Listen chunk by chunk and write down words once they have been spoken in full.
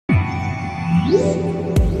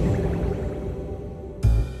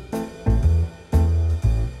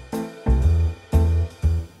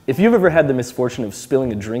If you've ever had the misfortune of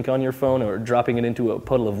spilling a drink on your phone or dropping it into a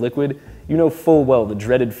puddle of liquid, you know full well the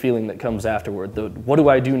dreaded feeling that comes afterward, the "what do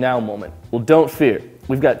I do now" moment. Well, don't fear.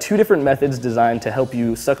 We've got two different methods designed to help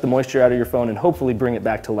you suck the moisture out of your phone and hopefully bring it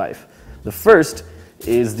back to life. The first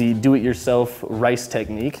is the do-it-yourself rice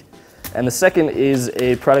technique, and the second is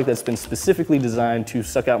a product that's been specifically designed to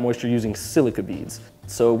suck out moisture using silica beads.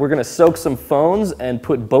 So we're gonna soak some phones and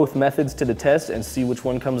put both methods to the test and see which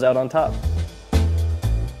one comes out on top.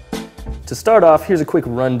 To start off, here's a quick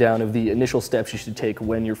rundown of the initial steps you should take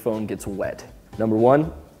when your phone gets wet. Number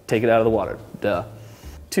 1, take it out of the water. Duh.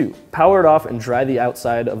 2, power it off and dry the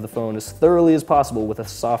outside of the phone as thoroughly as possible with a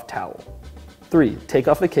soft towel. 3, take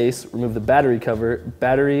off the case, remove the battery cover,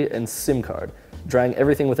 battery, and SIM card, drying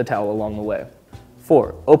everything with a towel along the way.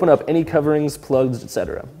 4, open up any coverings, plugs,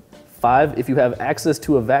 etc. 5, if you have access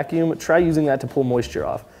to a vacuum, try using that to pull moisture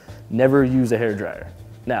off. Never use a hairdryer.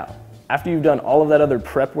 Now, after you've done all of that other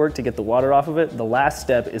prep work to get the water off of it, the last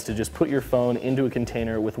step is to just put your phone into a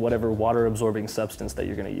container with whatever water-absorbing substance that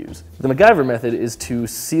you're going to use. The MacGyver method is to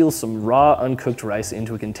seal some raw, uncooked rice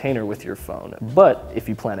into a container with your phone. But if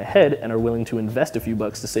you plan ahead and are willing to invest a few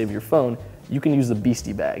bucks to save your phone, you can use the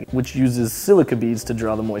Beastie Bag, which uses silica beads to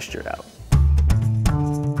draw the moisture out.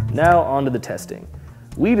 Now on to the testing.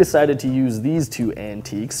 We decided to use these two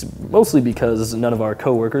antiques, mostly because none of our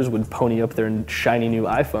coworkers would pony up their shiny new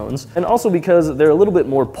iPhones, and also because they're a little bit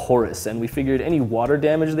more porous, and we figured any water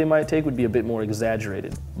damage they might take would be a bit more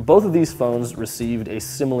exaggerated. Both of these phones received a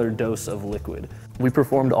similar dose of liquid. We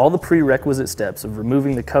performed all the prerequisite steps of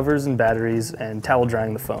removing the covers and batteries and towel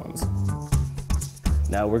drying the phones.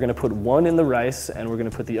 Now we're going to put one in the rice, and we're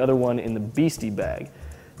going to put the other one in the Beastie Bag.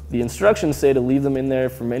 The instructions say to leave them in there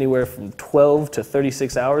from anywhere from 12 to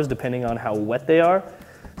 36 hours, depending on how wet they are.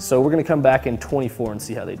 So we're gonna come back in 24 and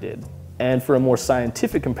see how they did. And for a more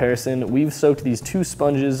scientific comparison, we've soaked these two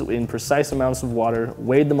sponges in precise amounts of water,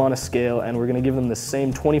 weighed them on a scale, and we're gonna give them the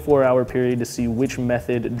same 24-hour period to see which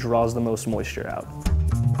method draws the most moisture out.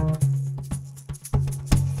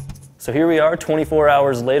 So here we are, 24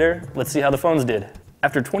 hours later. Let's see how the phones did.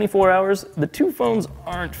 After 24 hours, the two phones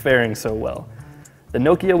aren't faring so well. The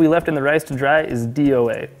Nokia we left in the rice to dry is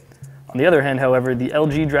DOA. On the other hand, however, the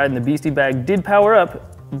LG dried in the Beastie Bag did power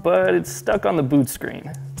up, but it's stuck on the boot screen.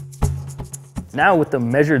 Now with the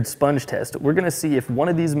measured sponge test, we're gonna see if one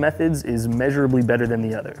of these methods is measurably better than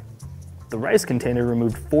the other. The rice container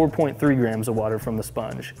removed 4.3 grams of water from the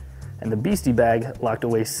sponge, and the Beastie Bag locked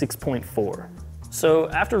away 6.4. So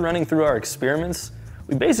after running through our experiments,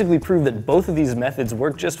 we basically proved that both of these methods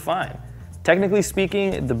work just fine. Technically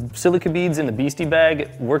speaking, the silica beads in the Beastie Bag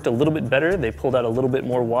worked a little bit better. They pulled out a little bit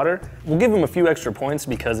more water. We'll give them a few extra points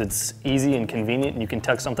because it's easy and convenient and you can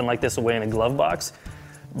tuck something like this away in a glove box.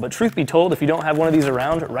 But truth be told, if you don't have one of these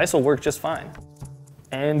around, rice will work just fine.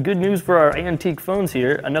 And good news for our antique phones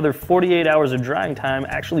here, another 48 hours of drying time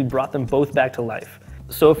actually brought them both back to life.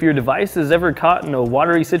 So if your device is ever caught in a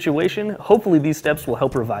watery situation, hopefully these steps will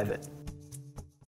help revive it.